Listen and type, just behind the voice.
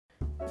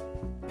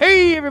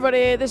Hey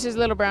everybody, this is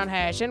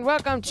Littlebrownhash, and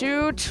welcome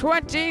to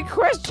 20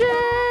 questions!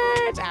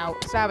 Ow,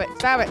 stop it,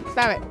 stop it,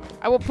 stop it.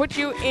 I will put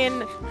you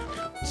in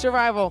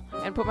survival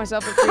and put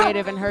myself in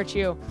creative and hurt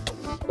you.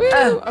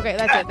 Woo! Okay,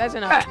 that's it, that's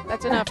enough,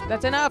 that's enough,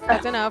 that's enough,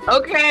 that's enough.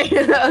 Okay,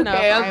 That's enough.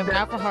 okay, I have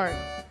half a heart.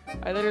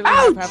 I literally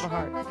Ouch! have half a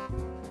heart.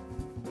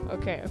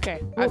 Okay, okay.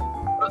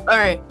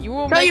 Alright. You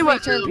will Tell make you me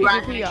what, turn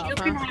Littlebrownhash, PvP off, you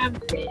can huh? have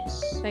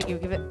this. Thank you,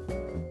 give it.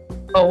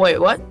 Oh, wait,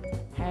 what?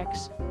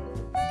 Hacks.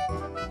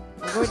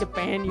 I'm going to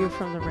ban you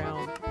from the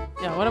realm.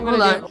 Yeah, what I'm Hold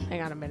gonna do... on.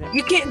 Hang on a minute.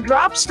 You can't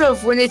drop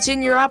stuff when it's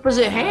in your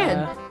opposite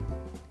hand.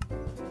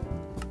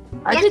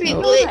 I That's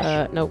didn't know pretty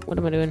that. No, what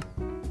am I doing?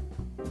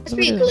 That's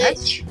pretty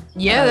glitch.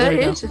 Yeah, there that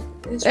we go. is.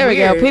 It's There we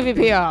go, weird.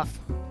 PvP off.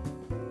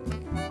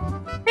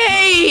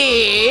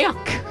 Hey!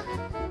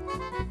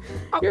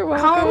 You're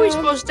welcome. How are we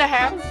supposed to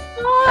have fun?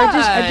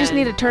 I just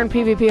need to turn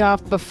PvP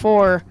off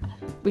before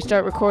we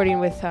start recording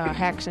with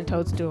Hacks and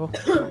Toadstool.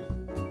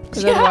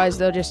 Because otherwise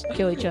they'll just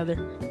kill each other.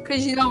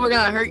 Because you know we're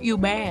gonna hurt you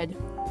bad.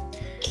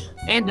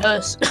 And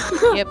us.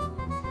 Yep.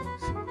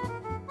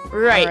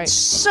 Right. Alright.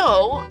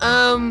 So,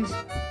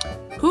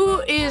 who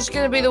is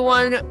gonna be the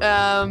one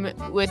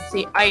with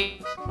the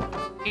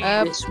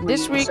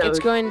This week it's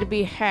going to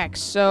be Hacks.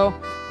 So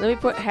let me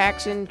put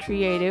Hacks in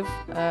creative.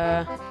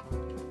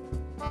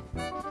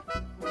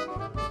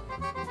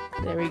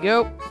 There we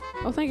go.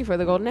 Oh, thank you for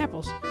the golden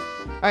apples.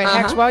 Alright,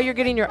 Hacks, while you're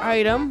getting your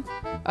item,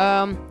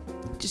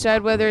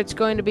 decide whether it's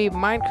going to be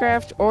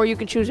Minecraft or you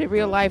can choose a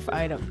real life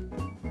item.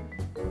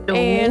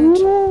 And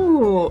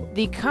Ooh.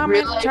 the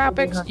comment Real life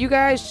topics, would be you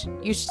guys,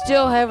 you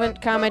still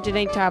haven't commented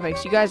any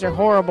topics. You guys are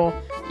horrible.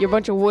 You're a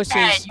bunch of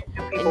wusses.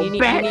 And you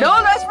need,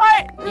 No, that's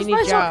right. you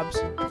need jobs.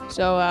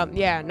 So,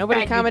 yeah,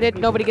 nobody commented.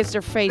 Nobody gets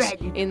their face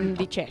in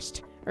the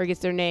chest. Or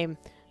gets their name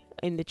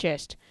in the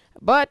chest.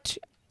 But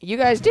you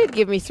guys did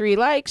give me 3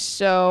 likes,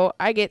 so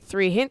I get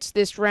 3 hints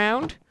this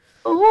round.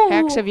 Ooh.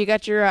 Hacks, have you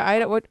got your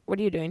item? What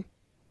are you doing?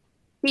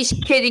 He's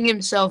kidding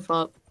himself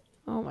up.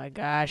 Oh my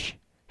gosh.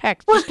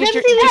 Hacks, Well, just get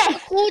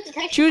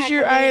your, choose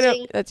your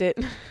item. That's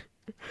it.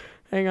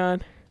 Hang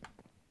on.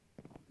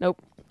 Nope.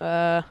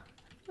 There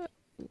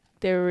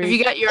we Have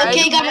you got your Okay,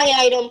 item? got my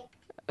item.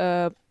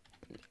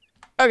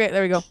 Okay,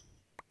 there we go.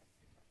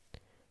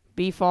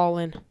 Be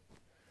fallen.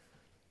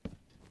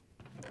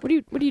 What are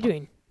you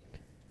doing?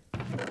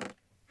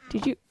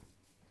 Did you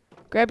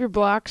grab your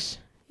blocks?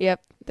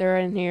 Yep, they're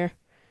in here.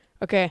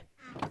 Okay.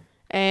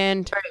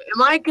 And Alright,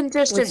 am I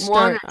contestant let's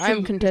 1 start. or 2?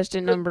 I'm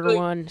contestant number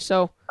 1.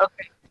 So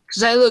Okay.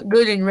 Because I look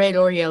good in red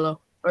or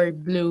yellow. Or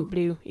blue.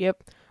 blue.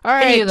 Yep. All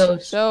Any right. of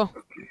those. So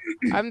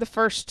I'm the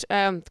first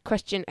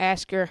question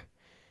asker,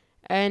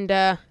 and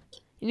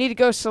you need to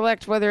go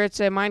select whether it's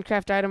a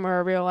Minecraft item or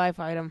a real life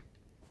item.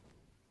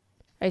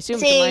 I assume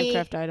it's a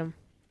Minecraft item.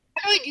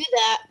 How do I do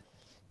that?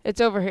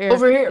 It's over here.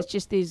 Over here. It's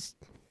just these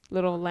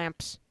little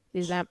lamps,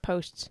 these lamp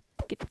posts.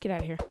 Get out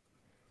of here.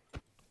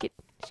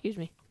 Excuse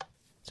me.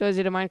 So is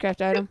it a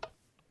Minecraft item?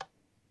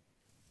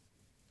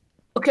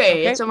 Okay,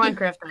 Okay. it's a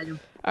Minecraft item.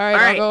 All right, All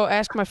I'll right. go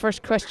ask my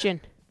first question.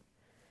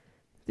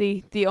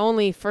 The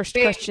only first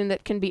question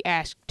that can be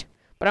asked.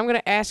 But I'm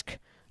gonna ask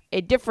a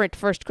different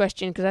first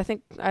question because I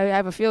think I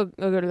have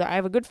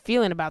a good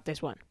feeling about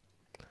this one.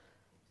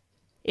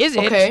 Is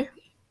it Okay.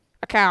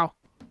 a cow?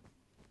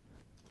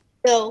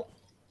 No.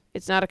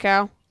 It's not a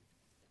cow.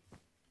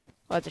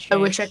 Well, that's a I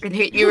shame. wish I could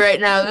hit you right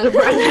now. I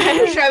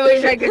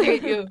wish I could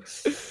hit you.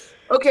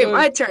 Okay,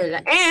 my turn.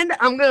 And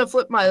I'm going to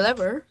flip my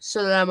lever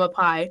so that I'm up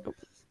high.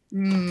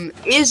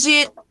 Is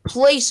it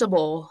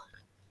placeable?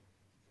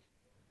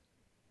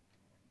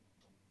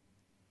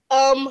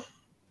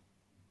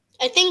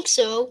 I think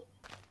so.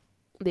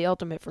 The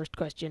ultimate first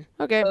question.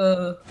 Okay.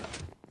 All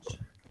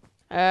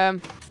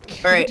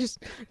right.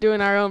 Just doing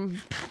our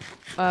own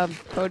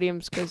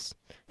podiums because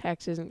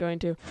Hacks isn't going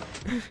to.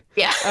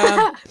 Yeah.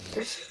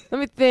 Let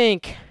me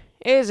think.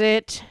 Is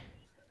it?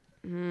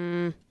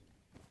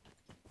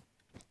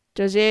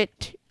 Does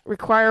it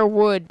require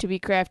wood to be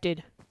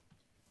crafted?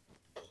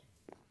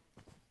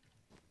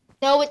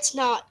 No, it's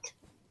not.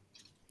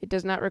 It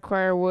does not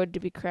require wood to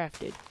be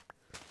crafted.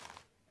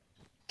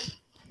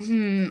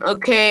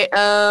 Okay.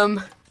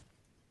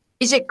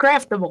 Is it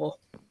craftable?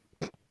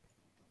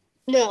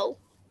 No.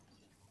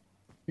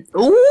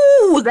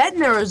 Ooh, that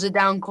narrows it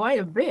down quite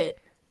a bit.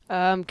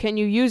 Can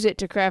you use it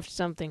to craft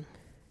something?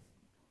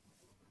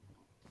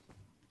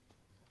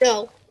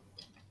 No.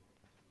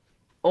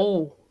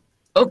 Oh.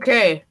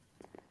 Okay.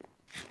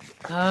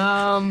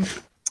 Let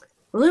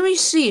me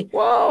see.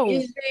 Whoa!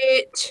 Is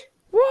it?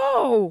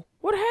 Whoa!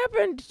 What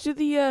happened to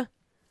the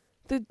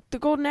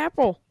golden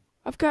apple?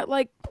 I've got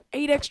like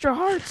 8 extra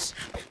hearts.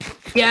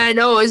 Yeah, I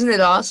know. Isn't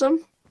it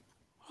awesome?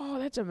 Oh,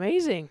 that's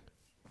amazing.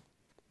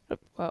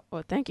 Well,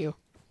 thank you.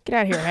 Get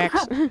out of here,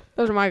 Hacks.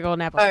 Those are my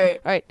golden apples. All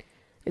right.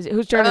 Is it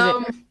whose turn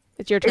is it?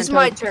 It's your turn. It's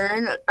my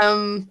Toad.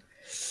 turn.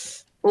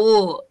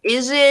 Oh,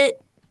 is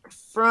it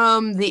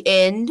from the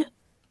end?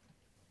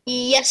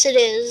 Yes, it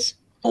is.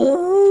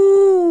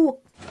 Oh.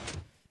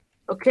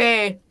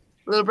 Okay,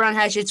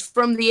 Littlebrownhash, it's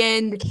from the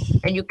end,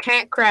 and you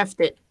can't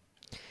craft it.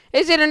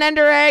 Is it an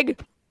ender egg?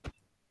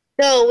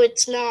 No,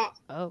 it's not.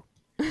 Oh.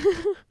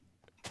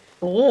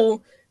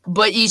 Oh,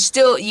 but you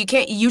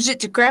can't use it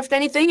to craft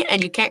anything,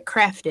 and you can't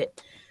craft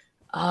it.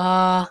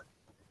 Oh,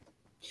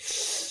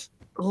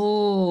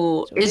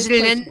 So it is is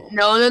it an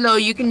placeable. No.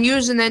 You can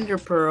use an ender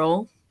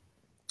pearl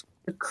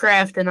to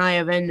craft an eye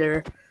of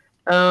ender.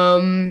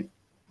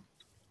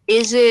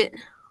 Is it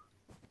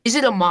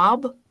a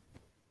mob?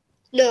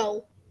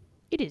 No.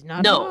 It is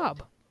not a No.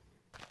 mob.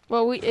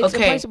 Well, it's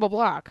Okay. a placeable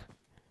block.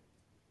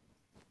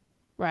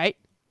 Right?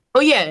 Oh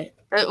yeah.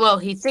 Well,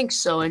 he thinks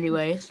so,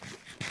 anyways.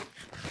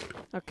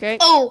 Okay.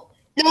 Oh,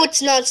 no,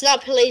 it's not. It's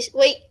not place.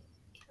 Wait.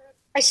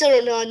 I still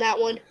don't know on that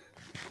one.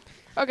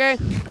 Okay.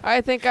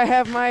 I think I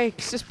have my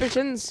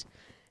suspicions.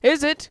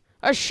 Is it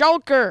a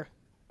shulker?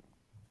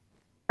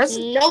 That's,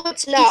 No,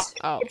 it's not.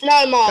 Oh, It's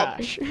not a mob.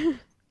 gosh.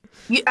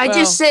 I Well,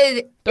 just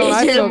said, don't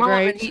I is it a feel mob?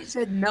 great? And he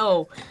said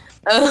no.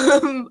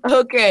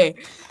 Okay.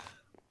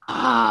 Oh,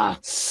 I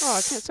can't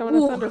summon a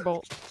Ooh.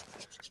 thunderbolt.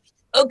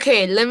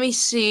 Okay, let me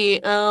see.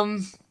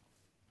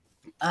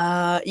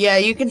 Yeah,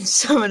 you can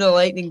summon a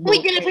lightning bolt.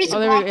 Wait, did I place a Oh,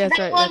 there block we go. for That's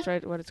that right. one? That's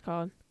right. What it's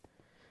called.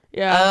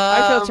 Yeah,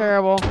 I feel Um,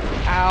 terrible.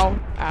 Ow.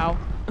 Ow.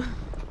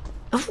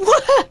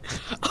 What?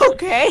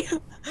 Okay.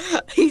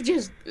 He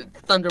just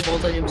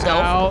thunderbolted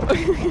himself. Ow.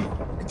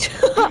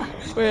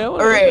 Wait, I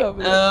wanna All right. look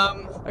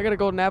up. I got a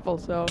golden apple,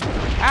 so.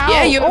 Ow!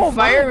 Yeah, you have Oh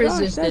my fire gosh,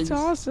 resistance. That's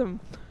awesome.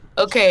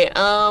 Okay.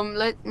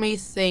 Let me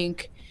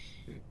think.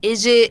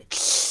 Is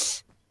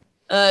it?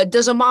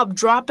 Does a mob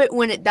drop it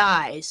when it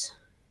dies?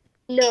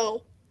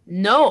 No.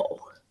 No.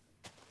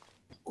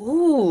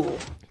 Ooh.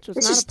 So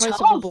This it's is not a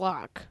placeable tough.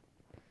 block.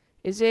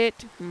 Is it?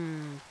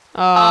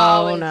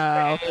 Oh, it's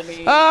no.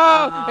 raining.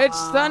 Oh, it's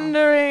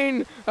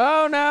thundering.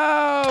 Oh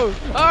no.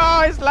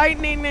 Oh, it's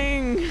lightning.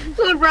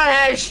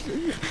 Littlebrownhash.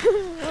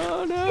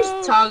 Oh no.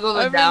 Just toggle the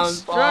I've been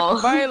downfall.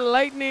 struck by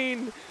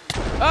lightning. Oh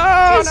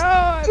Just- no,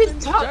 I've been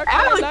just struck by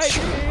ouch.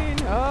 lightning.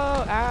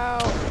 Oh, ow.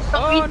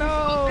 Don't Oh eat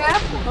no. the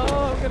apple.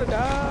 Oh, I'm gonna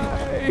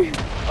die.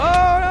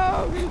 Oh no,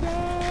 I'm gonna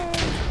die.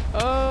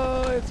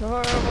 Oh, it's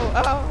horrible.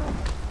 Oh.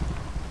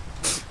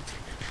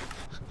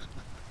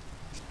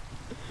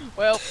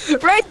 Well,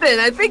 Right then,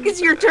 I think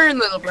it's your turn,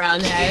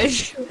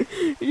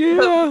 Littlebrownhash.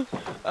 yeah.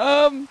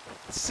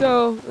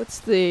 So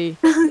let's see.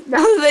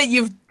 Now that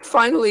you've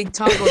finally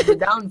toggled the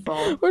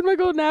downfall. Where'd my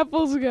golden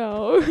apples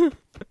go?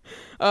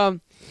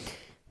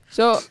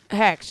 So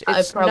Hex, I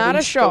it's not probably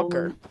a stole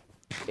shulker.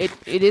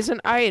 It is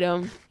an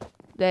item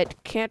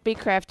that can't be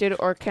crafted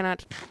or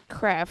cannot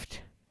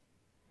craft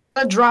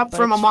A drop But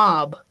from a it's-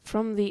 mob.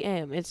 from the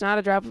M. It's not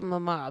a drop from a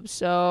mob.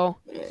 So,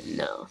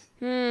 No.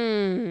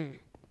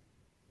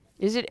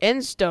 is it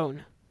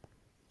endstone?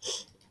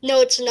 No,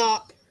 it's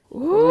not.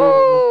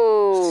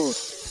 Ooh,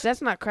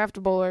 that's not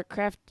craftable or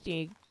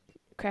crafty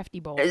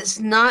bowl. It's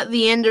not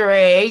the ender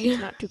egg.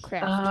 It's not too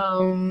crafty.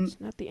 It's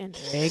not the ender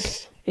egg.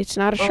 It's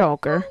not a Oh.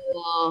 shulker.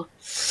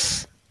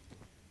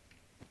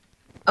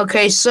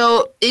 Okay,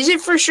 so is it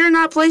for sure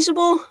not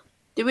placeable?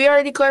 Did we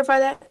already clarify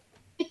that?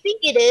 I think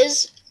it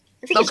is.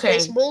 I think Okay.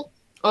 it's placeable.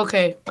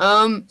 Okay.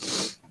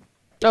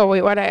 Oh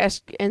wait, why'd I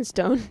ask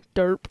endstone?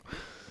 Derp.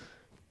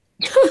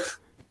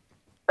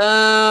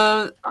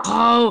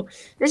 Oh,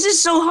 this is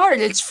so hard.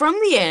 It's from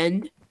the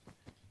end.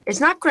 It's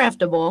not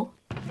craftable.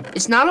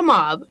 It's not a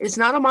mob. It's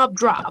not a mob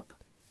drop.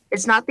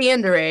 It's not the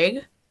ender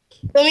egg.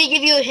 Let me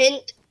give you a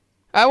hint.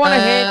 I want a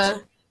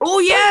hint. Oh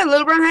yeah,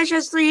 Littlebrownhash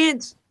has 3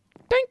 hints.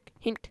 Dink.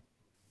 Hint.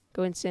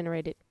 Go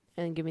incinerate it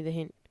and then give me the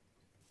hint.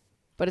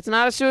 But it's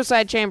not a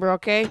suicide chamber,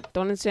 okay?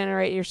 Don't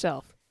incinerate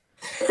yourself.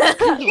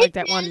 Like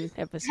that one Has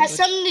episode.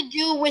 something to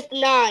do with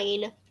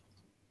 9.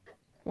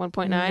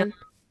 1.9.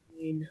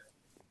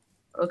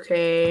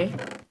 Okay.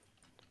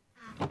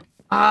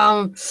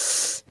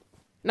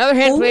 Another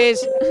hint,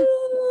 please.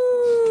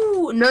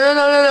 Ooh,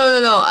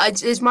 no.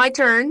 It's my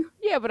turn.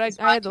 Yeah, but I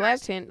had the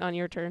last hint on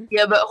your turn.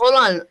 Yeah, but hold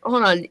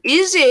on.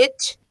 Is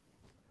it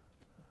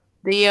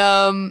the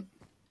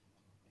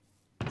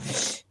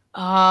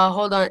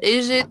hold on.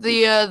 Is it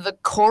the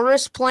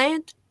chorus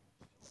plant?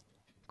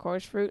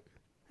 Chorus fruit.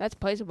 That's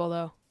placeable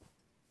though.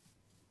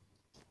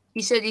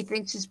 He said he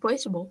thinks it's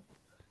placeable.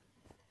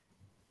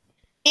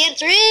 The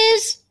answer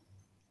is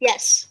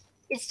yes.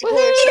 It's the chorus.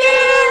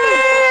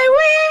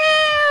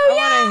 I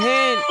want a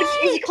hint. Which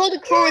is called a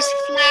chorus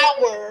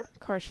flower,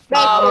 Chorus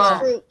not flower.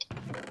 chorus fruit.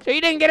 So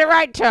you didn't get it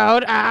right,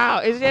 Toad. Ow.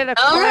 Is it a No,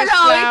 chorus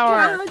no,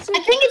 flower? I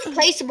think it's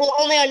placeable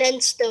only on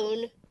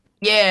endstone.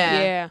 Yeah.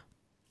 Yeah.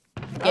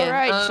 Yeah, All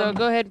right. So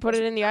go ahead and put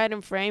it in the item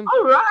frame.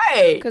 All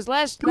right. Because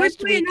last Can we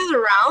play week,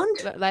 another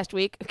round? last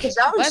week, 'Cause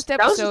that was last that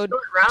was a episode,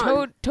 short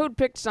round. Toad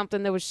picked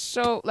something that was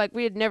so like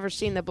we had never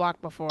seen the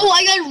block before. Oh,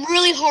 I got a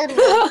really hard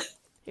one.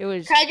 It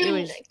was Try it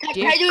doing, was try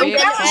dick doing big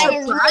that. I have a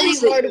and-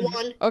 really hard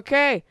one.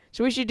 Okay,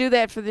 so we should do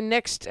that for the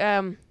next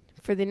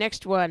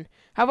one.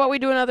 How about we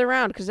do another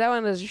round? Because that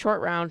one is a short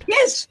round.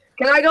 Yes.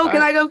 Can I go?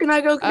 Can I go? Can I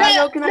go? Can I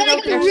go? Can I I go?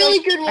 got Can a I go? really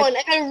good one.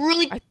 I got a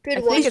really I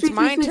good one. think it's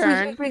my Please,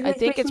 turn. please, I please,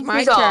 think please, it's please,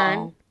 my please.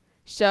 turn.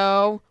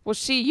 So we'll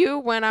see you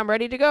when I'm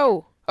ready to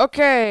go.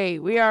 Okay,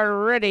 we are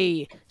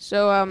ready.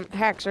 So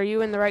Hax, are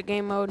you in the right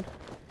game mode?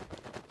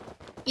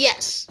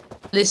 Yes.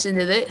 Listen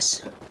to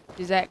this.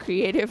 Is that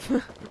creative?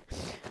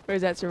 Or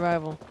is that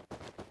survival?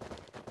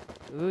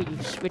 Ooh, you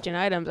switching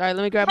items. Alright,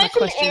 let me grab my If I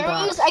question some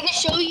arrows, box. I can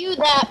show you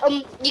that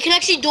you can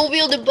actually dual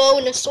wield a bow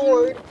and a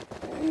sword.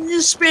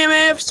 Just spam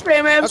F,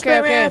 spam F, Okay,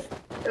 spam okay. F.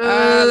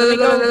 Let me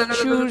go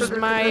choose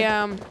my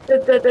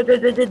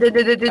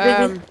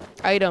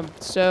item.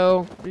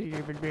 So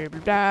Alright,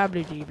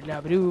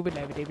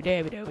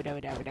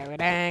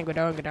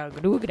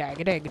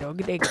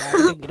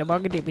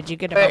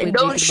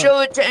 don't show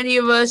it to any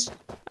of us.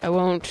 I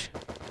won't.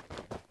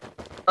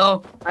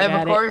 Oh, I have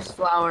Got a it. chorus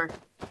flower.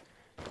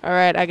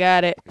 Alright, I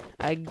got it.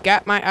 I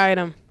got my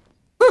item.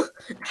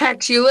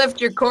 Hex, you left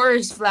your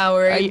chorus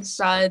flower Are you-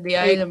 inside the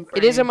item frame.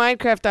 It is a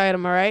Minecraft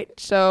item, alright?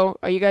 So,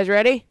 are you guys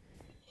ready?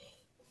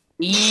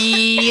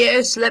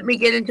 Yes, let me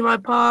get into my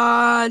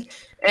pod.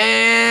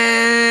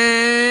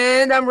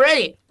 And I'm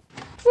ready.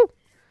 Woo.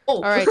 Oh,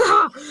 All right.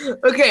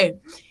 Okay.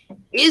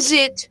 Is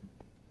it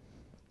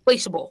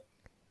placeable?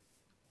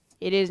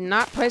 It is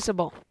not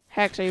placeable.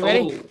 Hex, are you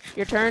ready? Oh.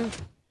 Your turn.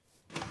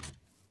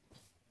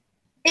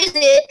 Is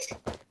it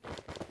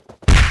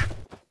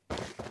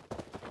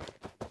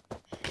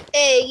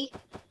a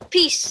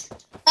piece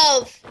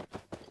of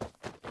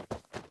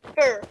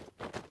fur?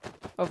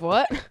 Of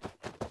what?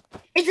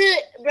 Is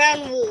it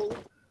brown wool?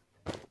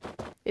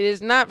 It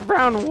is not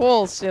brown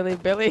wool, silly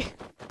Billy.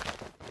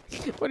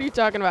 What are you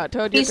talking about?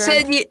 Toad, your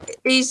turn?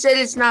 He said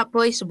it's not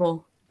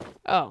placeable.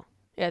 Oh,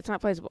 yeah, it's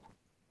not placeable.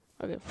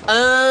 Okay.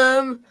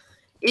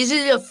 Is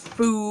it a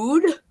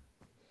food?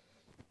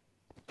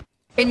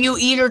 Can you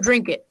eat or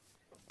drink it?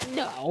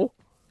 No.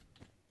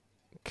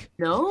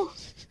 No?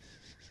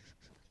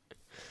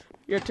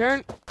 Your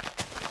turn.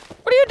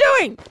 What are you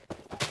doing?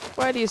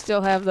 Why do you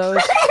still have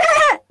those?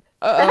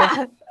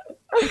 Uh-oh.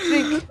 I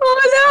think...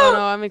 Oh,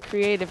 no, I'm in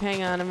creative.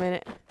 Hang on a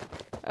minute.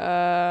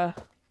 Oh,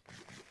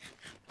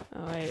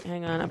 wait,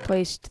 hang on. I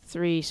placed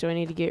 3, so I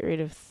need to get rid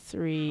of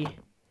 3.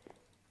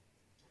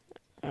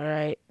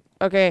 Alright.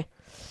 Okay.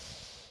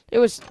 It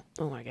was...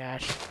 Oh, my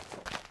gosh.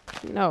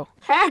 No.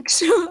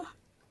 Hex!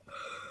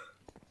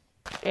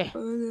 Eh. Oh,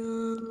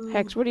 no.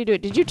 Hex, what are you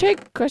doing? Did you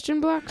take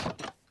question blocks?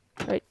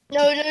 Right.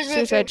 No, those were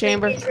Suicide from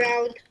chamber. previous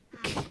round.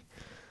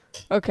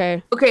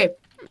 Okay. Okay,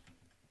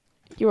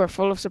 You are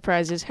full of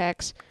surprises,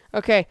 Hex.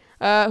 Okay.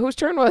 Whose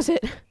turn was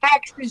it?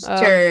 Hex's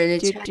turn.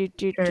 It's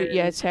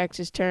Yeah, it's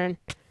Hex's turn.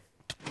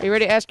 Are you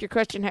ready to ask your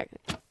question, Hex?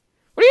 What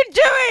are you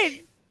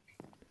doing?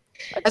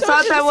 I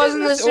thought that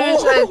wasn't the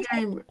suicide Oh.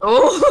 chamber.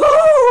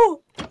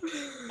 Oh!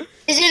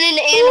 Is it an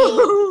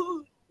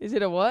animal? Is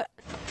it a what?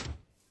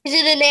 Is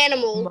it an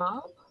animal?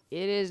 Mom?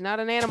 It is not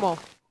an animal.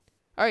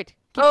 All right. Keep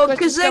the Oh, questions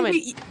because then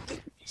coming.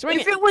 Swing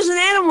if it. it was an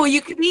animal,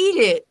 you could eat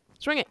it.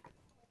 Swing it.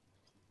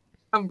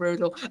 I'm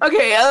brutal.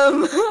 Okay,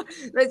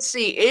 let's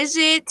see. Is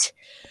it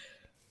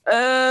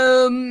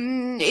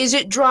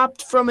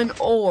dropped from an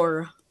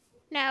ore?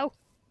 No.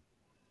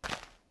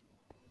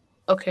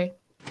 Okay.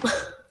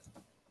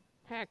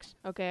 Hex.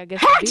 Okay, I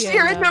guess. Hex,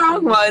 you're in the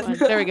wrong one.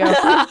 There we go.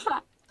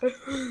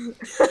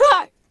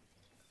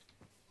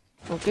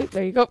 Okay,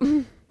 there you go.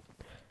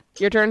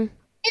 Your turn.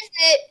 Is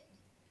it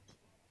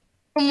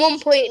from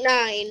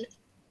 1.9?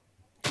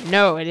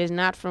 No, it is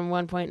not from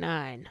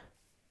 1.9.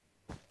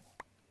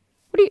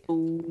 What do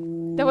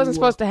you... That wasn't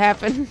supposed to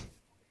happen.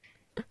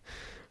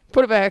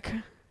 Put it back.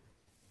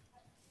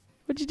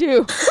 What'd you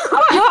do?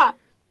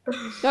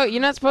 No,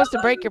 you're not supposed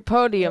to break your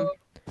podium.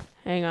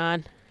 Hang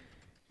on.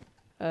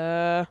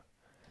 There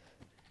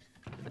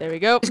we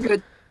go. It's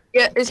good.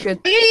 Yeah, it's good.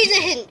 I'm gonna use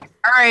a hint.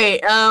 All right.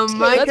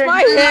 My That's turn.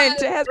 my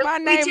hint. It has my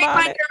Let me name take on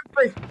my it. turn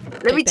first.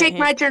 Let me that take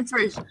my hint. turn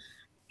first.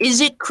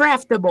 Is it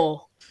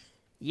craftable?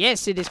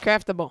 Yes, it is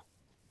craftable.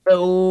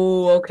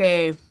 Oh,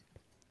 okay.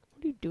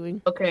 What are you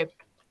doing? Okay.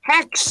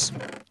 Hex.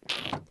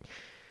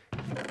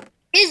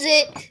 Is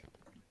it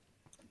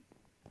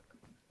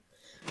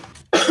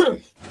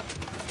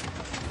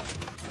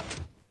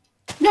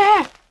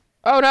Nah.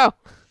 Oh no.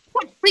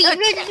 wait, I'm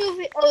gonna do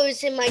it. Oh,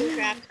 it's in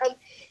Minecraft.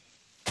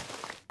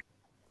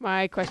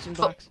 My question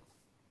box.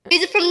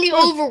 Is it from the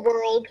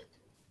overworld?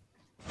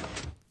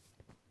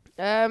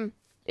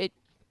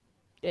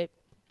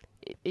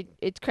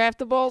 It's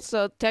craftable,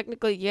 so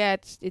technically, yeah,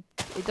 it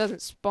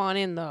doesn't spawn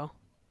in though.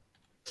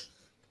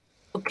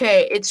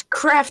 Okay, it's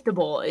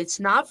craftable. It's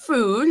not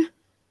food,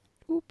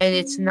 and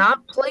it's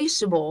not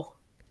placeable.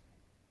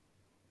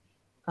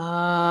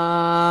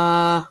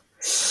 Oh,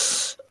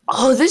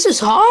 this is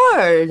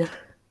hard.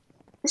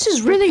 This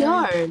is really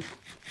hard.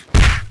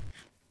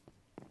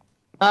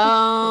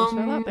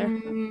 out there.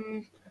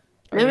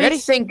 Are Let you me ready?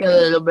 think a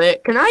little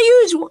bit. Can I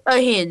use a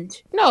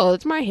hint? No,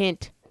 it's my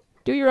hint.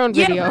 Do your own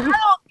Yeah, video. but I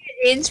don't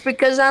get hints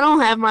because I don't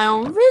have my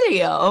own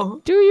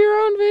video. Do your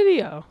own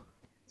video.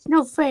 It's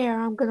no fair.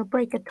 I'm gonna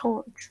break a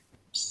torch.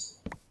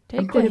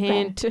 Take put the it back.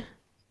 hint.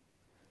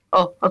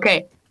 Oh,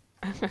 okay.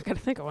 I gotta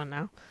think of one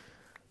now.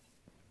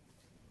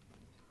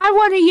 I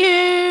want to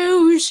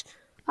use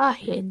a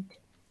hint.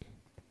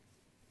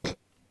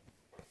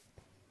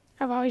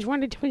 I've always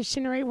wanted to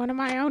incinerate one of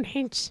my own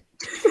hints.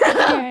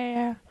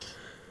 Yeah.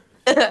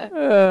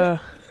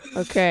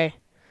 Okay.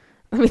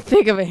 Let me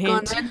think of a Go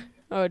on hint. then.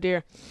 Oh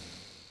dear.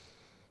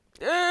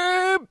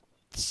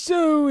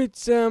 So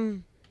it's I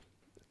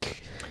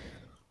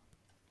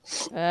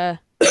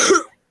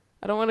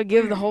don't want to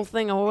give the whole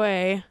thing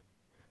away.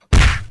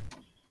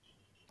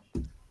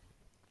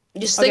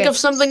 Just think Okay. of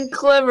something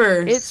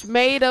clever. It's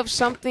made of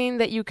something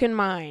that you can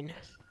mine.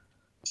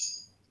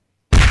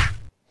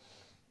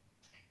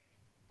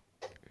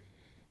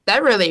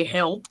 That really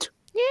helped.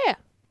 Yeah.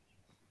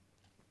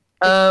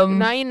 Um.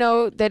 Now you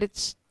know that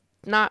it's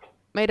not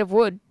made of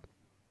wood.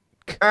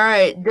 All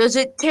right. Does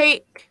it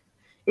take?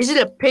 Is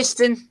it a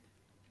piston?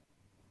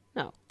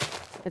 No.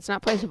 It's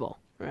not placeable,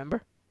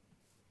 remember?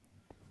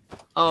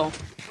 Oh.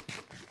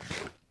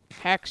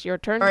 Hacks, your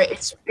turn. All right.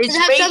 It's Does it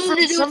have made something from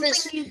to do with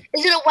this? something.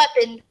 Is it a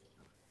weapon?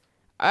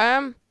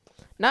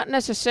 Not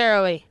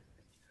necessarily.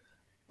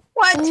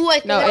 What? Ooh, I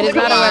think No, I it is would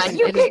not a guess. weapon.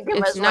 You It is, can't give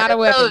it's us not one a of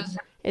weapon. those.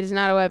 It is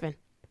not a weapon.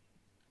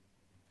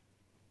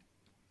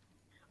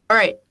 All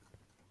right.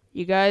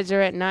 You guys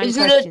are at 9 Is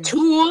it questions. a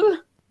tool?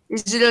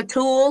 Is it a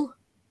tool?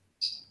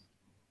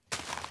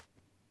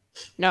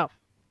 No.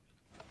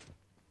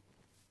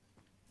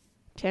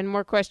 10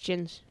 more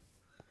questions.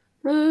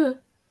 Is Is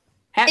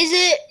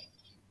it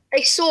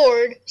a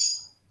sword?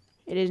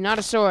 It is not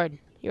a sword.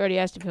 You already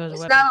asked if it was a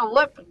It's weapon. not a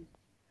weapon.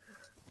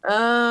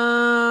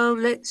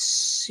 Let's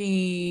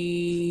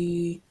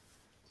see.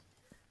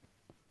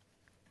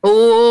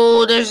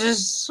 Oh, this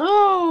is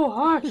so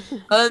hard.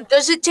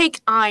 Does it take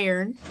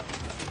iron?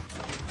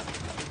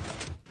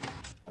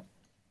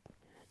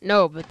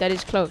 No, but that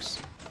is close.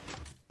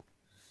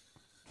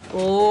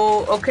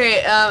 Oh,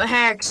 okay.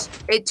 Hacks.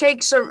 It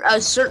takes a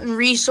certain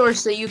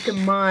resource that you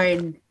can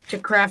mine to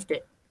craft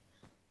it.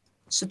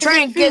 So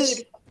try it and guess.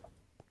 food?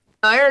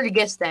 I already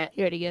guessed that.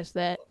 You already guessed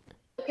that.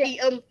 Okay,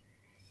 Oh.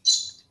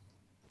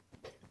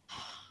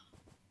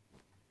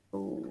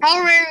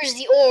 how rare is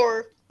the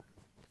ore?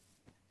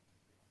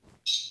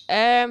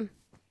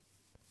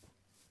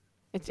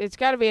 It's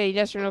got to be a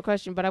yes or no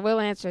question, but I will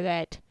answer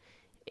that.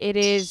 It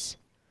is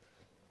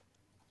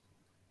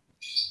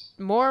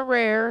more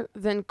rare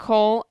than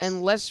coal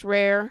and less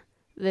rare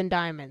than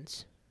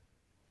diamonds.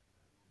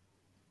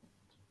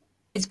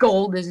 It's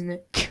gold, isn't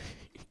it?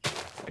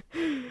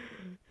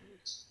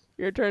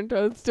 Your turn,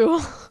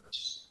 Toadstool.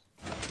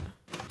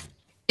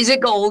 Is it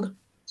gold?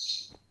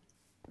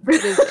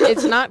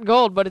 It's not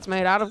gold, but it's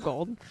made out of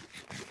gold.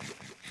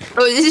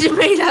 Oh, is it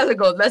made out of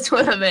gold? That's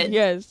what I meant.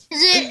 Yes.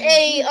 Is it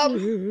a so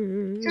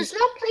it's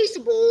not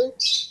placeable.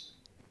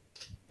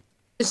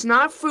 It's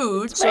not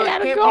food, so made it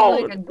out of can't gold.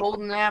 be like a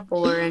golden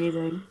apple or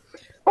anything.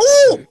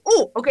 Oh!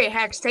 Oh! Okay,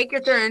 Hacks, take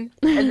your turn,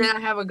 and then I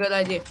have a good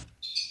idea.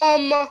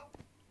 I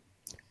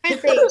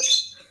think.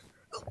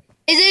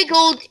 Is it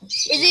gold?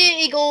 Is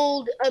it a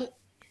gold?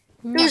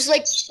 There's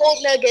like gold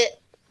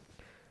nugget.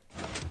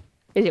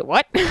 Is it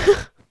what?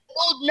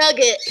 Gold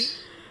nugget.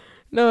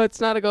 No, it's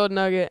not a gold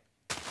nugget.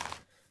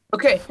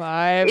 Okay,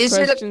 5 Is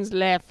it a- questions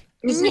left.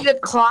 is it a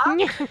clock?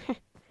 Is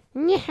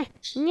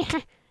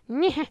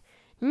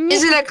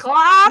Is it a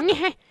clock?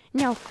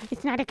 No,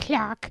 it's not a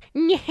clock.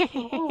 no.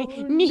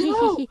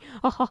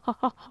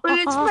 But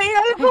it's made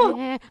out of gold.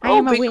 I Oh,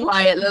 am a be witch.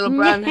 quiet, little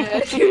brown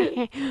head. Do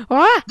you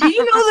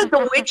know that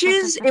the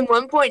witches in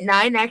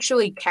 1.9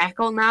 actually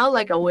cackle now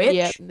like a witch?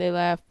 Yep, they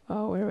laugh.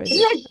 Oh, where is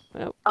Isn't it?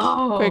 that-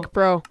 Oh, Oh, quick,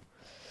 bro.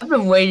 I've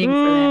been waiting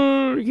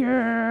for that.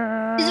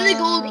 Yeah. Is it a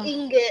gold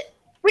ingot?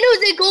 Wait, no,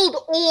 it's a gold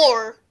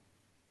ore.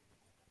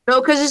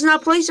 No, because it's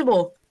not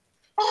placeable.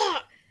 Oh,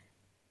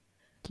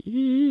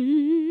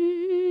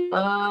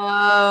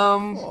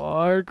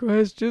 4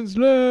 questions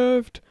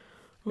left.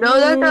 No,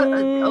 oh,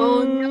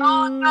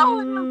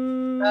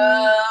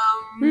 no.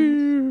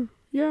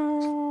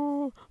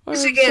 Yeah. I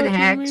This have again, such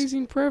Hacks.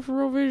 amazing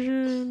peripheral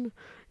vision.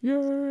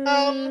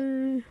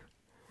 Yay.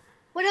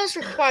 what else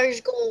requires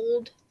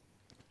gold?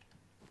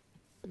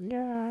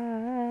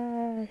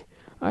 Yay.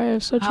 I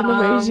have such an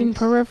amazing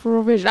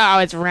peripheral vision. Oh,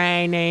 it's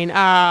raining.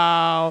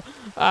 Oh.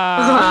 Oh.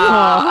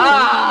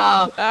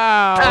 Oh. Oh.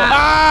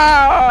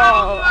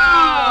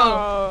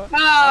 Oh.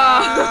 Oh.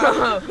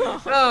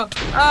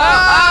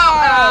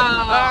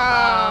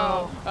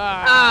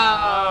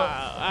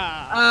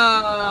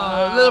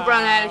 Oh. Little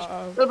brown hash.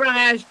 Little brown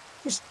hash.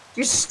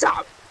 Just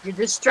stop. You're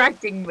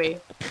distracting me.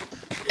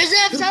 Does it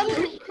have some?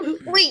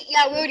 Wait,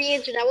 yeah, we already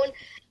answered that one.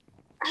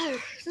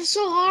 This is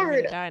so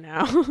hard. Die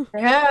now.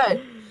 Yeah.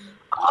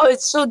 Oh,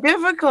 it's so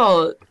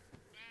difficult.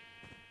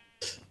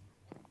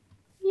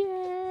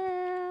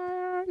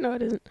 Yeah. No,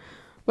 it isn't.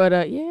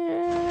 But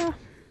yeah.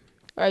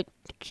 Alright,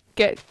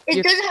 get.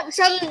 It does have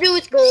something to do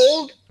with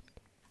gold.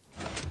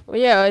 Well,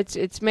 yeah,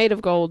 it's made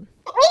of gold.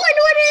 Oh, I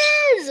know what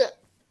it is!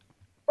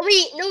 Oh,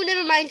 wait, no,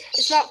 never mind.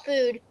 It's not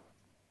food.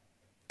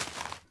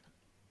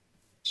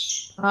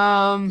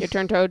 Your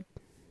turn, Toad.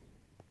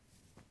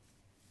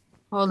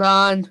 Hold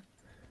on.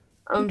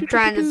 I'm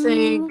trying to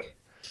think.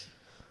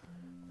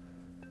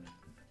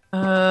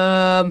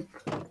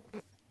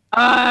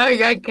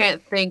 I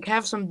can't think.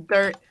 Have some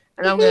dirt,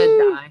 and I'm gonna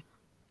die.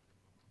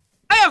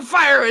 I have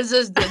fire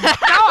resistance. Now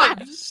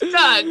I'm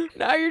stuck.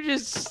 Now you're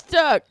just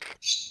stuck.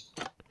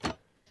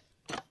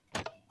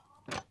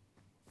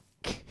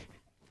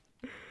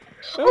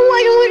 Oh,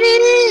 I know what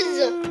it is.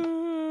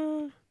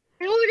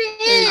 I know what it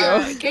There you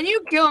is. go. Can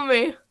you kill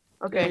me? There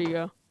Okay, you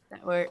go.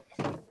 that worked.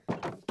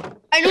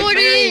 I know what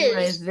Buried it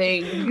my is.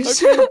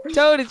 things. Okay,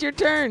 Toad, it's your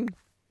turn.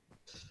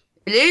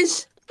 It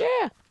is?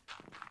 Yeah.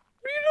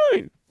 What are you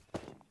doing?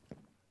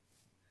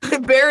 I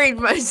buried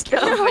my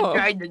stuff No. and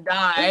tried to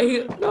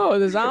die. No,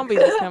 the zombies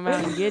will come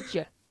out and get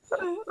you.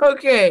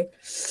 Okay.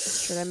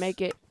 Should I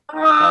make it?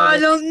 I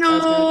don't I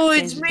was gonna know.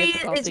 change It's the made.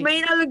 difficulty. It's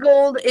made out of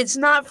gold. It's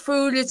not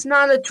food. It's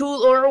not a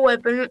tool or a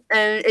weapon,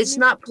 and it's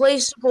not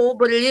placeable.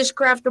 But it is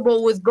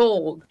craftable with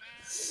gold.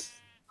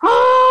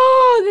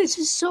 Oh, this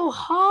is so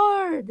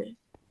hard.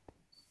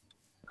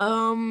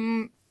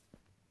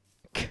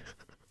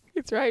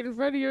 It's right in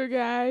front of you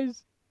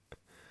guys.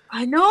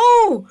 I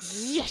know.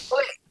 Yes.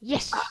 Wait.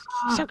 Yes.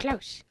 So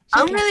close.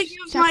 I'm gonna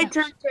give my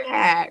turn to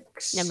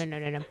Hacks. No.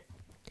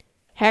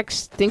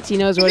 Hex thinks he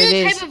knows what It's it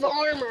a is. type of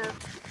armor.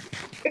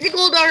 It's a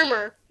gold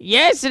armor.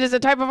 Yes, it is a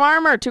type of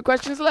armor. 2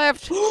 questions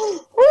left.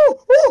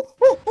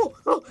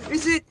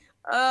 Is it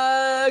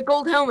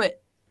gold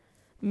helmet?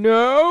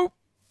 No.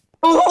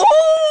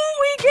 Oh,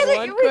 we get it.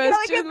 One We gotta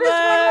question get this one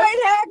left. right,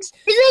 Hacks.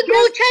 It's a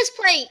gold chest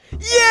plate.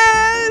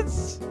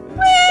 Yes.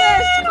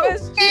 Last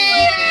question.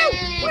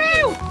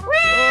 Woo!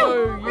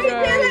 Oh, We did it!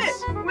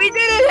 We did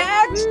it,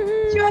 Hacks!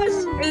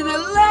 Just in the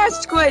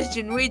last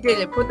question, we did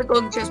it. Put the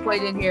golden chest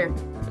plate in here.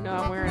 No,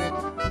 I'm wearing it.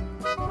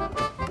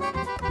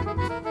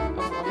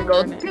 The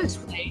golden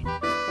chest plate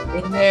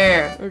in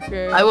there.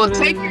 Okay. I will put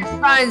it take in. your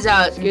signs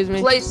out Excuse and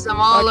me. place them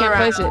Oh, all I can't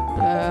around. place it.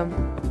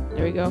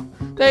 There we go.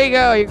 There you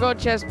go. Your gold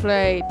chest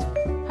plate.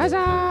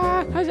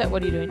 Huzzah! Huzzah!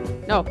 What are you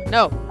doing? No.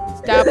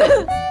 Stop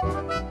it.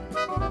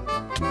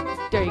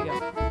 There you go.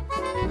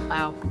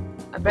 Wow.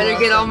 I better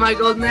get all my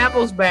golden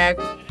apples back.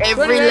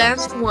 Every Wait.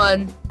 last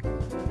one.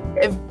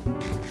 Kill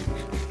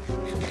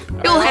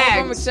All of them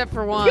Hacks! except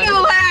for one.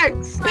 Kill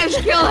Hacks! Let's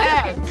kill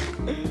Hacks!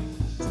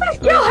 Let's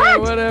kill Okay, Hacks!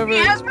 whatever. He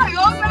has my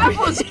golden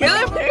apples! Kill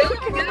him! Kill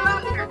him! Get him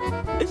out of here!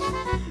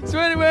 So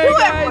anyway, Kill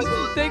guys,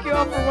 everyone. thank you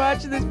all for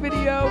watching this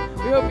video.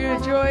 We hope you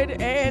enjoyed,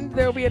 and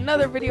there will be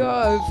another video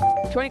of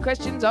 20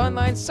 questions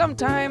online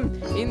sometime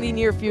in the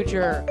near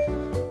future.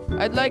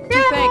 I'd like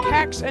to thank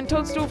Hacks and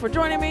Toadstool for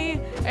joining me,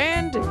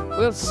 and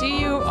we'll see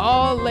you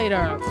all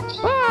later.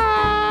 Bye!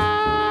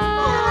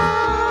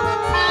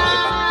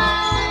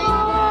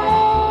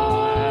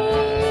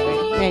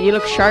 Man, you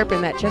look sharp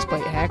in that chest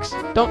plate, Hacks.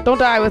 Don't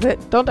die with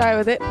it. Don't die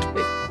with it.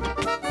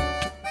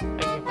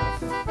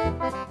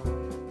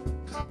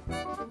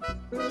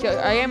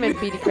 I am in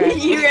BD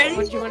Crash. You ready?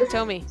 What do you want to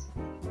tell me?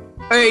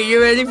 Alright,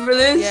 you ready for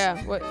this?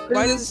 Yeah.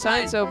 Why is the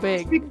sign so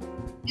big?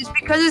 It's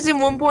because it's in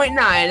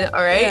 1.9,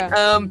 alright? Yeah.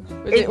 The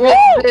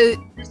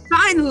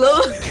sign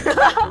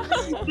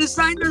the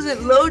sign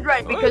doesn't load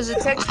right because the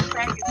texture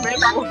pack is made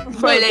by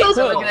 1.8,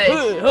 so look at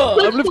this.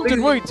 I'm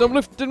lifting weights. I'm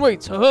lifting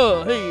weights. Hey,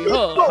 Look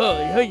at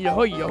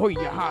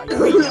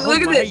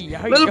this.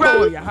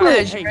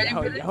 Littlebrownhash, ready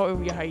for this?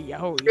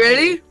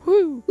 Ready?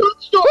 Woo.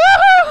 Stop.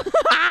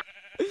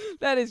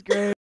 That is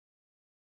great.